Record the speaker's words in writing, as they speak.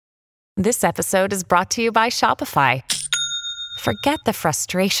This episode is brought to you by Shopify. Forget the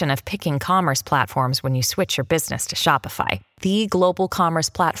frustration of picking commerce platforms when you switch your business to Shopify, the global commerce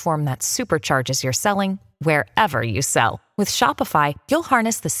platform that supercharges your selling wherever you sell. With Shopify, you'll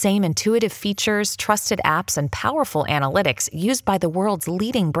harness the same intuitive features, trusted apps, and powerful analytics used by the world's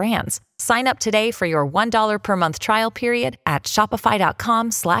leading brands. Sign up today for your $1 per month trial period at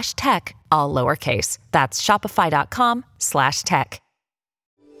shopify.com/tech, all lowercase. That's shopify.com/tech.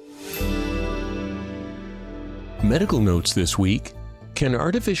 Medical notes this week. Can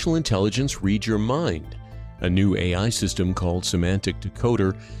artificial intelligence read your mind? A new AI system called Semantic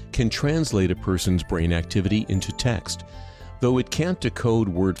Decoder can translate a person's brain activity into text. Though it can't decode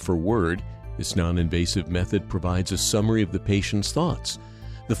word for word, this non-invasive method provides a summary of the patient's thoughts.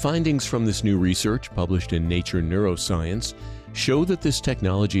 The findings from this new research, published in Nature Neuroscience, show that this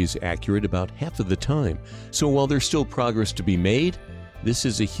technology is accurate about half of the time. So while there's still progress to be made, this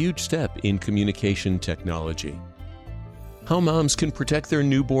is a huge step in communication technology. How moms can protect their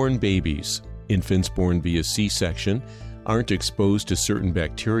newborn babies. Infants born via C-section aren't exposed to certain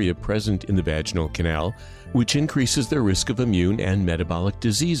bacteria present in the vaginal canal, which increases their risk of immune and metabolic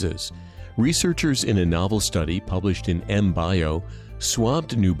diseases. Researchers in a novel study published in MBio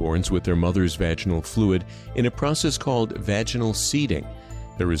swabbed newborns with their mother's vaginal fluid in a process called vaginal seeding.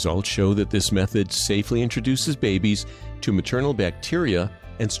 The results show that this method safely introduces babies to maternal bacteria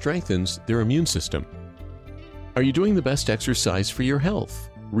and strengthens their immune system. Are you doing the best exercise for your health?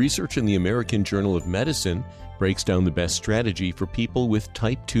 Research in the American Journal of Medicine breaks down the best strategy for people with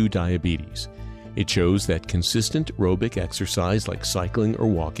type 2 diabetes. It shows that consistent aerobic exercise like cycling or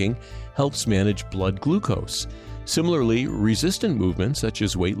walking helps manage blood glucose. Similarly, resistant movement such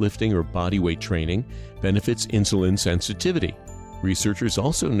as weightlifting or body weight training benefits insulin sensitivity. Researchers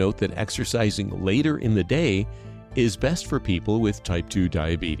also note that exercising later in the day is best for people with type 2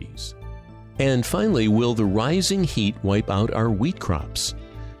 diabetes. And finally, will the rising heat wipe out our wheat crops?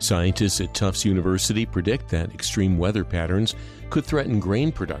 Scientists at Tufts University predict that extreme weather patterns could threaten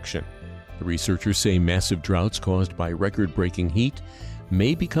grain production. The researchers say massive droughts caused by record-breaking heat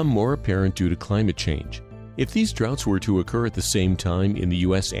may become more apparent due to climate change. If these droughts were to occur at the same time in the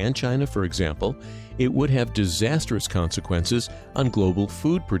U.S. and China, for example, it would have disastrous consequences on global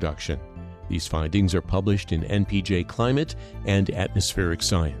food production. These findings are published in NPJ Climate and Atmospheric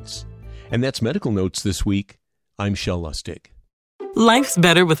Science. And that's Medical Notes this week. I'm Shel Lustig. Life's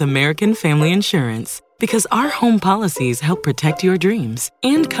better with American Family Insurance because our home policies help protect your dreams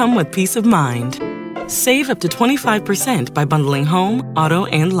and come with peace of mind. Save up to 25% by bundling home, auto,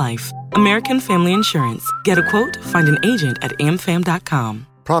 and life. American Family Insurance. Get a quote, find an agent at amfam.com.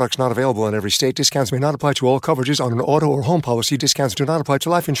 Products not available in every state. Discounts may not apply to all coverages on an auto or home policy. Discounts do not apply to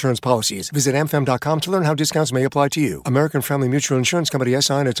life insurance policies. Visit amfam.com to learn how discounts may apply to you. American Family Mutual Insurance Company,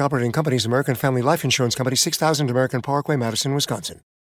 SI, and its operating companies, American Family Life Insurance Company, 6000 American Parkway, Madison, Wisconsin.